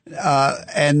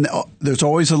 And there's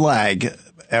always a lag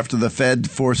after the Fed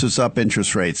forces up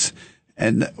interest rates.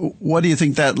 And what do you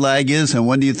think that lag is, and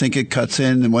when do you think it cuts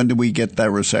in, and when do we get that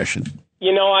recession?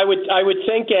 I would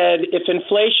think, Ed, if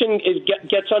inflation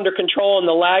gets under control and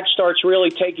the lag starts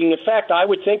really taking effect, I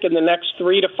would think in the next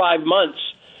 3 to 5 months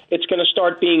it's going to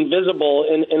start being visible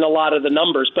in a lot of the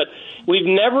numbers. But we've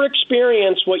never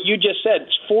experienced what you just said.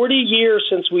 It's 40 years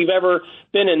since we've ever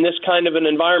been in this kind of an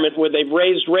environment where they've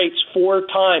raised rates 4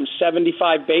 times,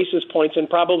 75 basis points, and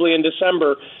probably in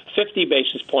December, 50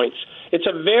 basis points. It's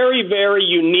a very, very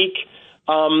unique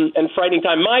and frightening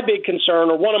time. My big concern,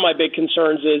 or one of my big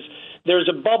concerns, is there's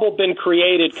a bubble been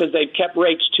created because they've kept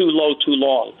rates too low too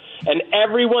long. And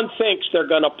everyone thinks they're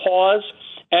going to pause.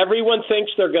 Everyone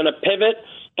thinks they're going to pivot,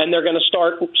 and they're going to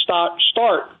start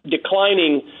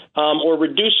declining or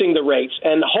reducing the rates.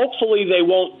 And hopefully they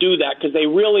won't do that, because they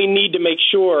really need to make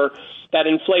sure that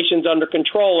inflation's under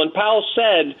control. And Powell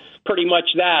said pretty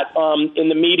much that in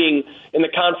the meeting, in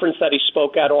the conference that he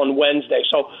spoke at on Wednesday.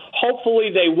 So hopefully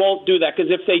they won't do that,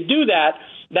 because if they do that,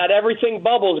 that everything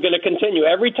bubble is going to continue.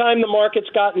 Every time the market's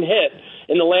gotten hit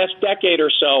in the last decade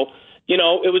or so,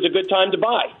 it was a good time to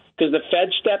buy, because the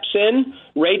Fed steps in,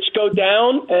 rates go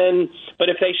down, but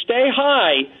if they stay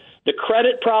high, the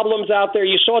credit problems out there,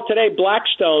 you saw today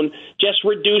Blackstone just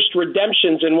reduced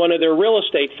redemptions in one of their real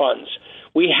estate funds.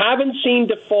 We haven't seen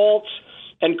defaults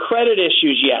and credit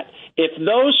issues yet. If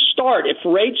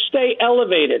rates stay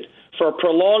elevated for a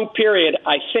prolonged period,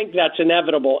 I think that's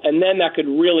inevitable, and then that could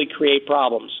really create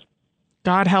problems.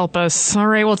 God help us. All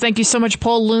right. Well, thank you so much,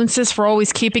 Paul Lountzis, for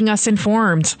always keeping us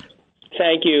informed.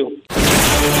 Thank you.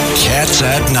 Cats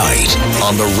at Night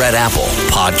on the Red Apple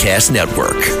Podcast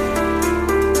Network.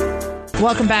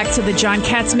 Welcome back to the John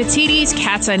Catsimatidis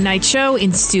Cats at Night show.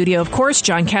 In studio, of course,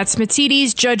 John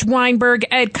Catsimatidis, Judge Weinberg,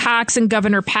 Ed Cox, and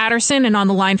Governor Patterson. And on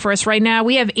the line for us right now,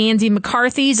 we have Andy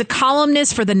McCarthy. He's a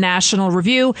columnist for the National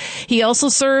Review. He also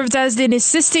served as an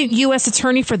assistant U.S.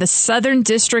 attorney for the Southern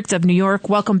District of New York.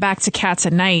 Welcome back to Cats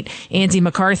at Night, Andy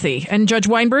McCarthy. And Judge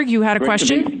Weinberg, you had a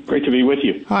question? Great to be with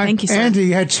you. Hi. Thank you, sir. Andy,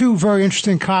 you had two very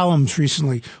interesting columns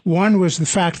recently. One was the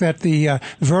fact that the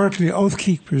verdict in the Oath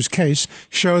Keepers case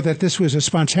showed that this was a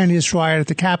spontaneous riot at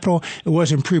the Capitol. It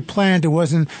wasn't pre-planned. It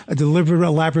wasn't a deliberate,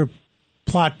 elaborate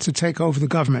plot to take over the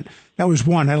government. That was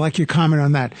one. I'd like your comment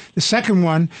on that. The second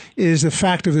one is the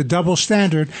fact of the double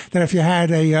standard, that if you had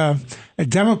a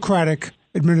Democratic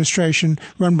administration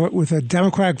run with a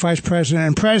Democratic vice president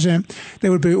and president, they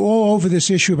would be all over this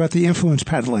issue about the influence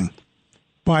peddling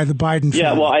by the Biden family.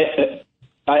 Yeah, well,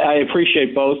 I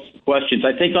appreciate both questions.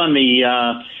 I think on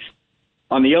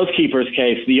the Oath Keepers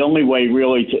case, the only way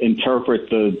really to interpret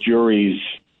the jury's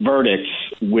verdicts,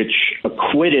 which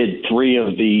acquitted three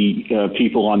of the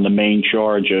people on the main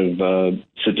charge of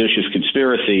seditious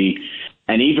conspiracy,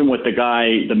 and even with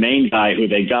the main guy who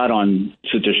they got on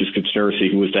seditious conspiracy,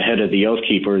 who was the head of the Oath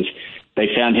Keepers, they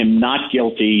found him not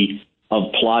guilty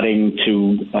of plotting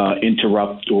to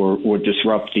interrupt or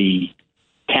disrupt the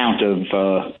count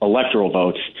of electoral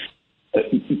votes.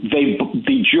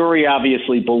 The jury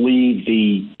obviously believed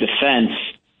the defense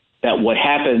that what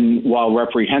happened, while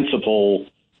reprehensible,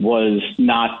 was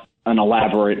not an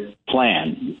elaborate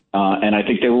plan. And I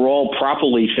think they were all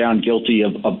properly found guilty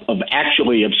of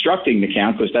actually obstructing the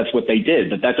count, because that's what they did.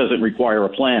 But that doesn't require a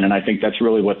plan, and I think that's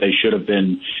really what they should have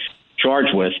been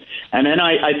charged with. And then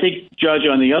I think, Judge,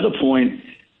 on the other point,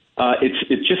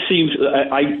 it just seems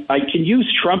I can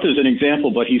use Trump as an example,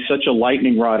 but he's such a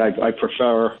lightning rod. I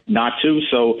prefer not to.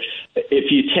 So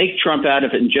if you take Trump out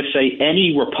of it and just say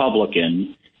any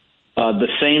Republican, the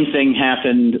same thing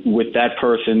happened with that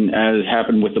person as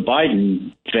happened with the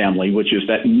Biden family, which is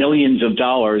that millions of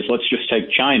dollars. Let's just take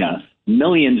China.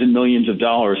 Millions and millions of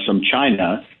dollars from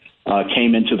China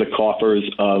came into the coffers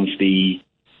of the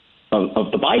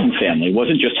Biden family. It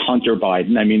wasn't just Hunter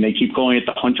Biden. I mean, they keep calling it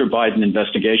the Hunter Biden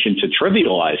investigation to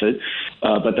trivialize it.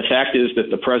 But the fact is that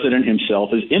the president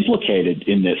himself is implicated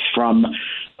in this from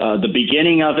the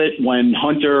beginning of it, when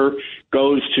Hunter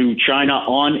goes to China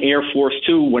on Air Force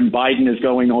Two, when Biden is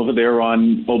going over there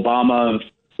on Obama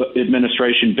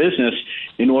administration business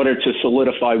in order to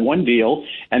solidify one deal.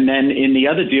 And then in the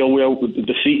other deal, where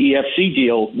the CEFC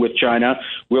deal with China,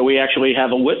 where we actually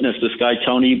have a witness, this guy,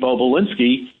 Tony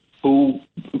Bobulinski, who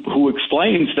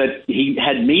explains that he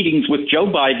had meetings with Joe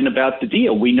Biden about the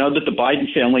deal. We know that the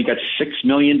Biden family got $6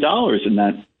 million in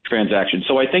that transaction.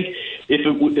 So I think if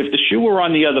the shoe were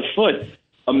on the other foot,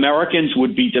 Americans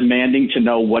would be demanding to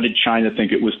know, what did China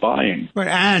think it was buying? But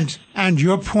and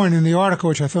your point in the article,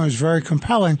 which I thought was very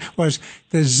compelling, was,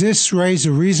 does this raise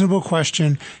a reasonable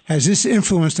question? Has this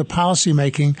influenced the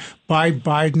policymaking by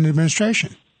Biden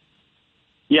administration?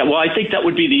 Yeah, well, I think that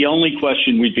would be the only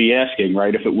question we'd be asking,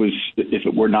 right? If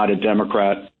it were not a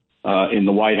Democrat in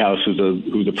the White House who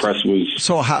the press was.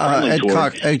 So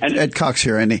Ed Cox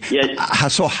here, Andy. Yeah,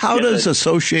 so how does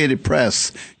Associated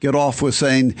Press get off with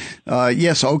saying,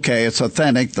 yes, okay, it's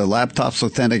authentic, the laptop's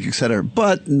authentic, et cetera,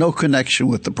 but no connection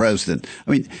with the president?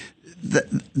 I mean,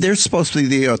 they're supposed to be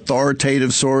the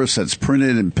authoritative source that's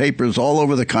printed in papers all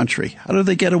over the country. How do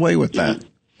they get away with that?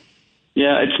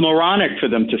 Yeah, it's moronic for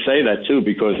them to say that too,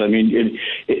 because I mean,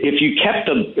 if you kept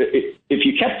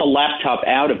the laptop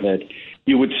out of it,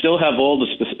 you would still have all the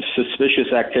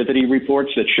suspicious activity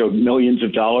reports that showed millions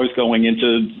of dollars going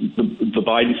into the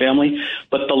Biden family.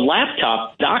 But the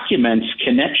laptop documents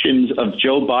connections of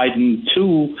Joe Biden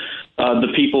to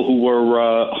the people who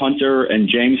were Hunter and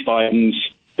James Biden's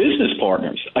business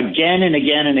partners again and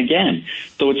again and again.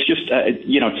 So it's just,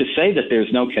 to say that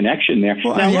there's no connection there.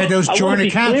 Well, now, you had those I joint want to be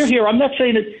accounts. clear here. I'm not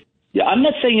saying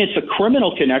it's a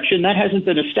criminal connection. That hasn't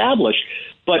been established.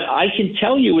 But I can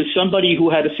tell you, as somebody who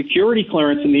had a security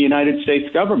clearance in the United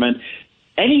States government,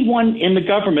 anyone in the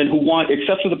government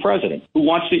except for the president, who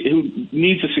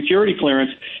needs a security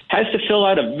clearance, has to fill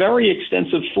out a very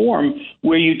extensive form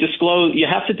where you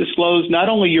have to disclose not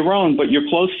only your own, but your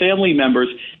close family members,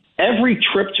 every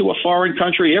trip to a foreign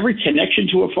country, every connection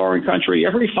to a foreign country,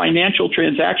 every financial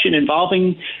transaction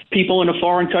involving people in a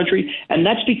foreign country. And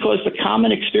that's because the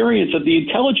common experience of the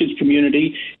intelligence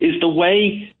community is the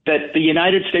way that the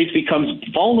United States becomes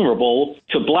vulnerable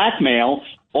to blackmail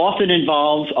often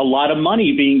involves a lot of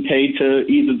money being paid to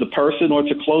either the person or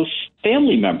to close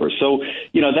family members. So,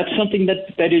 that's something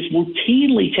that is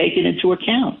routinely taken into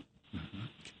account.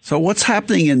 So what's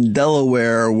happening in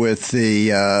Delaware with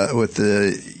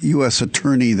the U.S.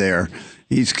 attorney there?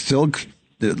 He's still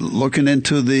looking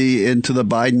into the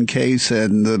Biden case,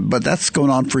 but that's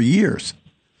going on for years.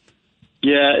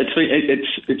 Yeah,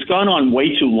 it's gone on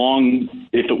way too long.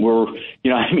 If it were,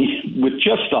 with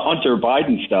just the Hunter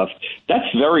Biden stuff, that's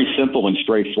very simple and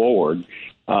straightforward.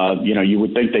 You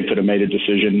would think they could have made a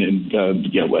decision, and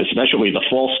especially the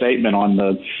false statement on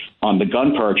the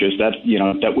gun purchase.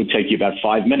 That would take you about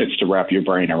 5 minutes to wrap your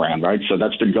brain around, right? So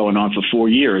that's been going on for 4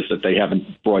 years that they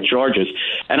haven't brought charges,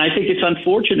 and I think it's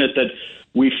unfortunate that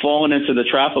we've fallen into the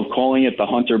trap of calling it the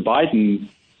Hunter Biden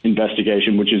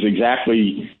investigation, which is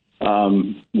exactly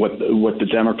what the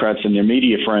Democrats and their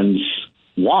media friends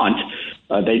want.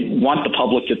 They want the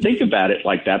public to think about it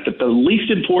like that. But the least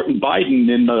important Biden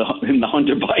in the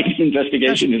Hunter Biden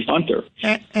investigation is Hunter.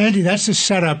 Andy, that's the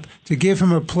setup to give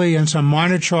him a plea on some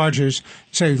minor charges.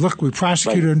 Say, look, we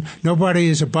prosecuted. Right. Nobody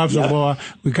is above the law.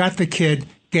 We got the kid.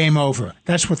 Game over.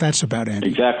 That's what that's about, Andy.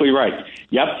 Exactly right.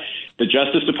 Yep. The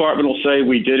Justice Department will say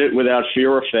we did it without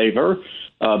fear or favor.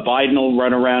 Biden will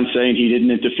run around saying he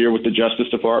didn't interfere with the Justice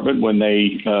Department when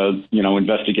they,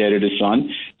 investigated his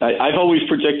son. I've always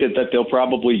predicted that they'll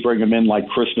probably bring him in like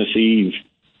Christmas Eve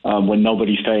when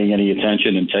nobody's paying any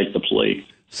attention and take the plea.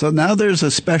 So now there's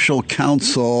a special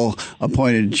counsel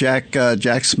appointed, Jack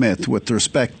Smith, with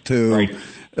respect to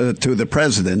the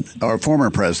president or former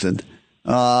president.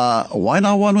 Why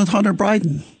not one with Hunter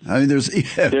Biden? I mean, there's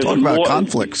talk about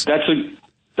conflicts.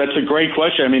 That's a great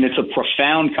question. I mean, it's a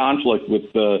profound conflict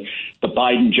with the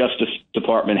Biden Justice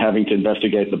Department having to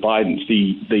investigate the Bidens.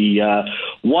 The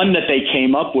one that they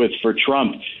came up with for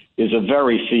Trump is a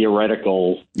very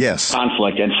theoretical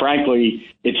conflict. And frankly,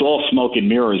 it's all smoke and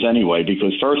mirrors anyway,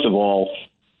 because first of all,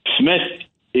 Smith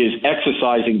is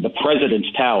exercising the president's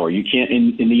power. You can't,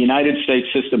 in the United States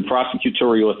system,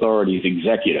 prosecutorial authority is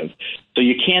executive. So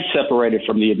you can't separate it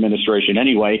from the administration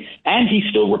anyway. And he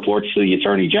still reports to the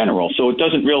attorney general. So it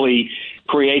doesn't really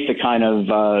create the kind of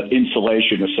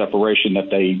insulation or separation that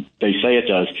they say it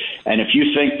does. And if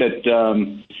you think that,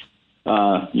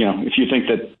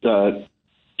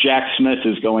 Jack Smith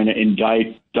is going to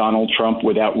indict Donald Trump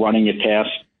without running it past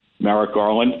Merrick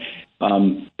Garland,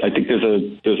 I think there's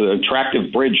an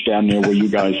attractive bridge down there where you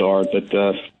guys are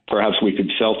that perhaps we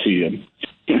could sell to you.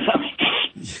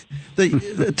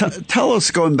 Tell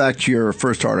us, going back to your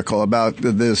first article about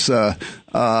this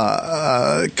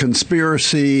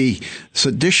conspiracy,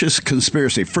 seditious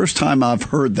conspiracy. First time I've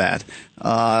heard that.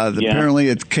 Apparently,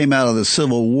 it came out of the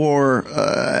Civil War.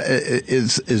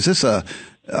 Is this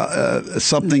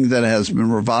something that has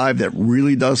been revived that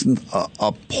really doesn't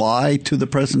apply to the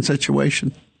present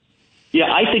situation? Yeah,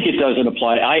 I think it doesn't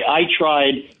apply. I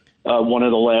tried one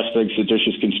of the last big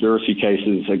seditious conspiracy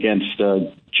cases against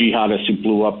jihadists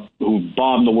who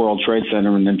bombed the World Trade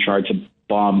Center and then tried to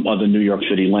bomb other New York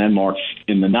City landmarks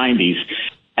in the 90s.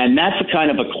 And that's a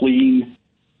kind of a clean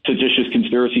seditious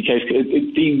conspiracy case.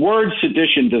 The word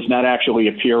sedition does not actually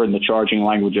appear in the charging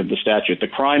language of the statute. The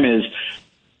crime is...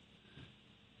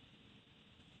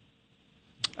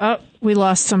 Oh, we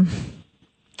lost something.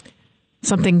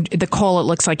 The call, it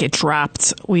looks like it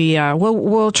dropped.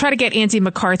 We'll try to get Andy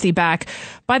McCarthy back.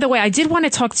 By the way, I did want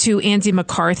to talk to Andy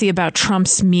McCarthy about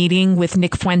Trump's meeting with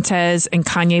Nick Fuentes and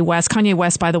Kanye West. Kanye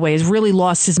West, by the way, has really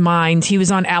lost his mind. He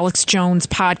was on Alex Jones'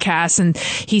 podcast, and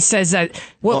he says that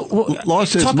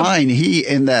lost his mind. He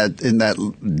in that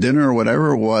dinner or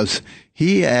whatever it was.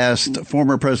 He asked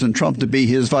former President Trump to be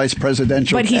his vice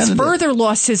presidential candidate. But he's further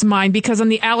lost his mind because on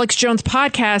the Alex Jones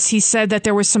podcast, he said that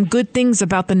there were some good things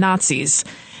about the Nazis.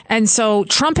 And so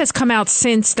Trump has come out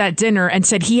since that dinner and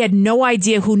said he had no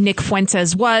idea who Nick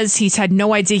Fuentes was. He's had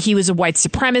no idea he was a white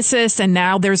supremacist. And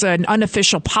now there's an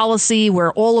unofficial policy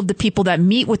where all of the people that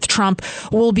meet with Trump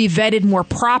will be vetted more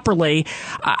properly.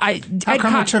 How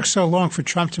come it took so long for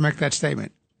Trump to make that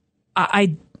statement?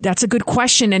 That's a good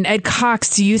question. And Ed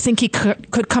Cox, do you think he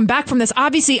could come back from this?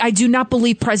 Obviously, I do not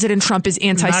believe President Trump is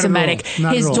anti-Semitic.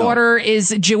 His daughter is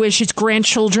Jewish. His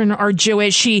grandchildren are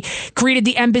Jewish. He greeted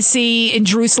the embassy in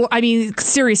Jerusalem. I mean,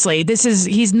 seriously,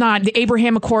 he's not the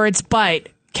Abraham Accords, but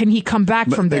can he come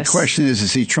back from this? The question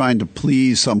is he trying to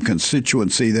please some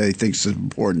constituency that he thinks is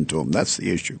important to him? That's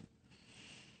the issue.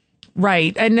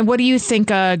 Right. And what do you think,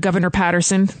 Governor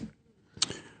Patterson?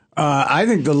 I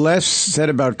think the less said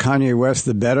about Kanye West,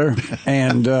 the better.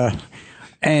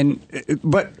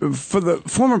 But for the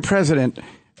former president,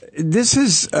 this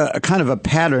is a kind of a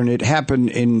pattern. It happened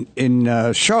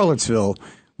in Charlottesville,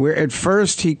 where at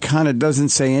first he kind of doesn't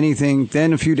say anything.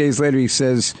 Then a few days later, he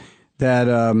says that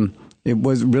it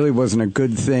really wasn't a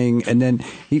good thing, and then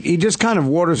he just kind of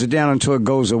waters it down until it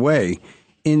goes away.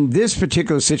 in this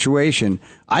particular situation,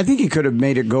 I think he could have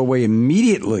made it go away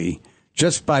immediately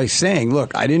just by saying,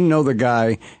 look, I didn't know the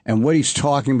guy, and what he's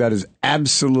talking about is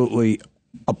absolutely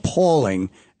appalling,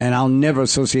 and I'll never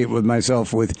associate with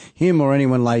myself with him or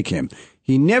anyone like him.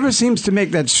 He never seems to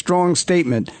make that strong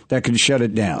statement that can shut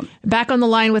it down. Back on the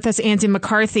line with us, Andy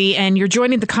McCarthy, and you're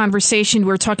joining the conversation.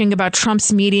 We're talking about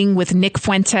Trump's meeting with Nick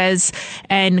Fuentes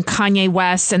and Kanye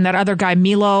West and that other guy,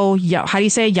 Milo, how do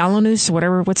you say it? Yalonous,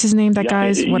 whatever. What's his name? That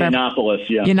guy's whatever.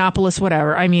 Yiannopoulos,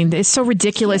 whatever. I mean, it's so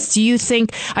ridiculous. Do you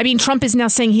think, Trump is now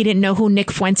saying he didn't know who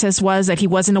Nick Fuentes was, that he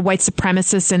wasn't a white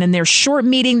supremacist, and in their short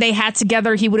meeting they had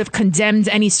together, he would have condemned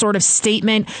any sort of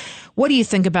statement. What do you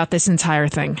think about this entire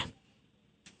thing?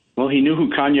 Well, he knew who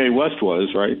Kanye West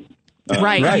was, right?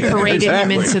 Right. He paraded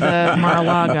him into the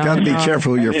Mar-a-Lago. Got to be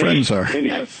careful who your friends are.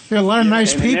 There are a lot of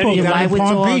nice people down in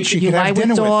Palm Beach. You lie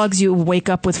with dogs, you wake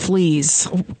up with fleas.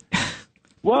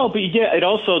 Well, but yeah, it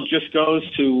also just goes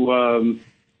to,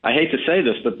 I hate to say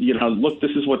this, but, look,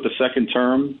 this is what the second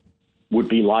term would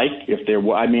be like if there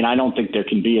were. I don't think there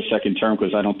can be a second term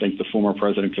because I don't think the former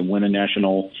president can win a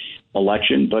national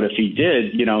election. But if he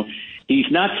did, he's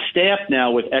not staffed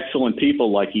now with excellent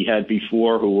people like he had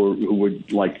before who would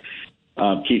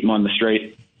keep him on the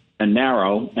straight and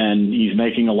narrow. And he's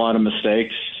making a lot of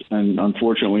mistakes. And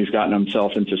unfortunately, he's gotten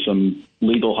himself into some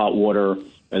legal hot water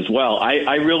as well.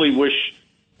 I really wish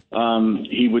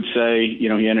he would say, he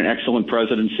had an excellent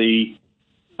presidency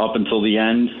up until the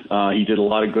end. He did a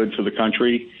lot of good for the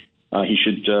country. He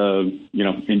should,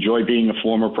 enjoy being a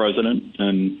former president,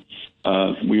 and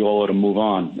we all ought to move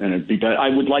on. And it'd be better. I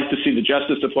would like to see the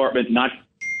Justice Department not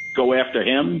go after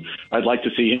him. I'd like to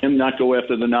see him not go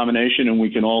after the nomination, and we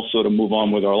can all sort of move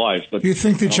on with our lives. But do you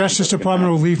think the Justice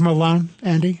Department will leave him alone,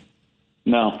 Andy?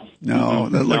 No.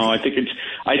 I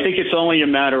think it's only a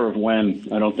matter of when.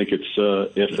 I don't think it's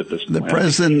if at this point. The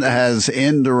president has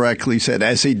indirectly said,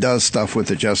 as he does stuff with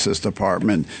the Justice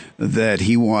Department, that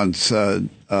he wants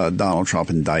Donald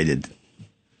Trump indicted.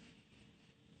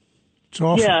 It's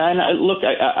awful. Yeah, and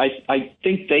I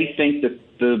think they think that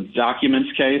the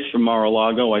documents case from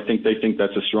Mar-a-Lago, I think they think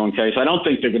that's a strong case. I don't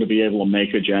think they're going to be able to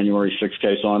make a January 6th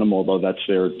case on him, although that's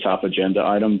their top agenda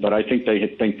item. But I think they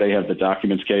have the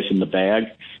documents case in the bag,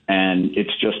 and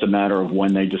it's just a matter of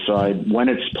when they decide when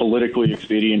it's politically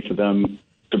expedient for them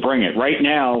to bring it. Right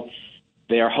now,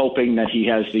 they are hoping that he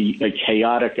has a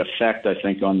chaotic effect, I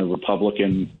think, on the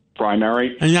Republican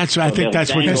primary. And that's what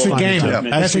that's the game.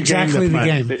 That's exactly the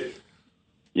game.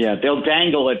 Yeah, they'll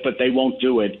dangle it, but they won't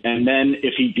do it. And then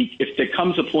if there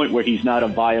comes a point where he's not a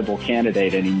viable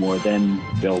candidate anymore, then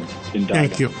they'll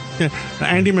indict him. Thank you.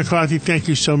 Andy McCarthy, thank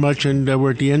you so much. And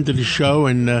we're at the end of the show.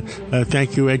 And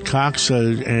thank you, Ed Cox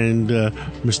and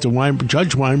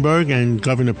Judge Weinberg and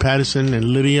Governor Patterson and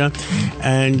Lydia.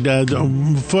 And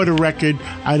for the record,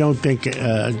 I don't think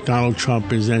Donald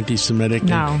Trump is anti-Semitic.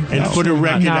 No. And for the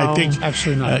record, I think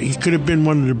absolutely not. He could have been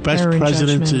one of the best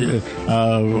presidents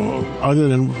other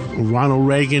than Ronald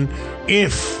Reagan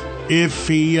if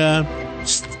he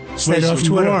stayed off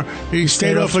Twitter. He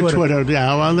stayed off of Twitter.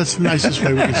 Yeah, well, that's the nicest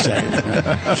way we can say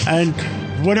it. And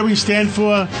what do we stand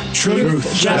for?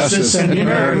 Truth, justice, and the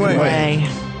American way.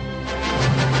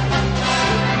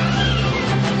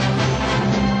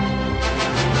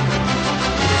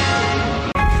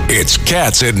 It's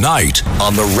Cats at Night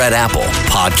on the Red Apple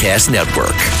Podcast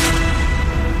Network.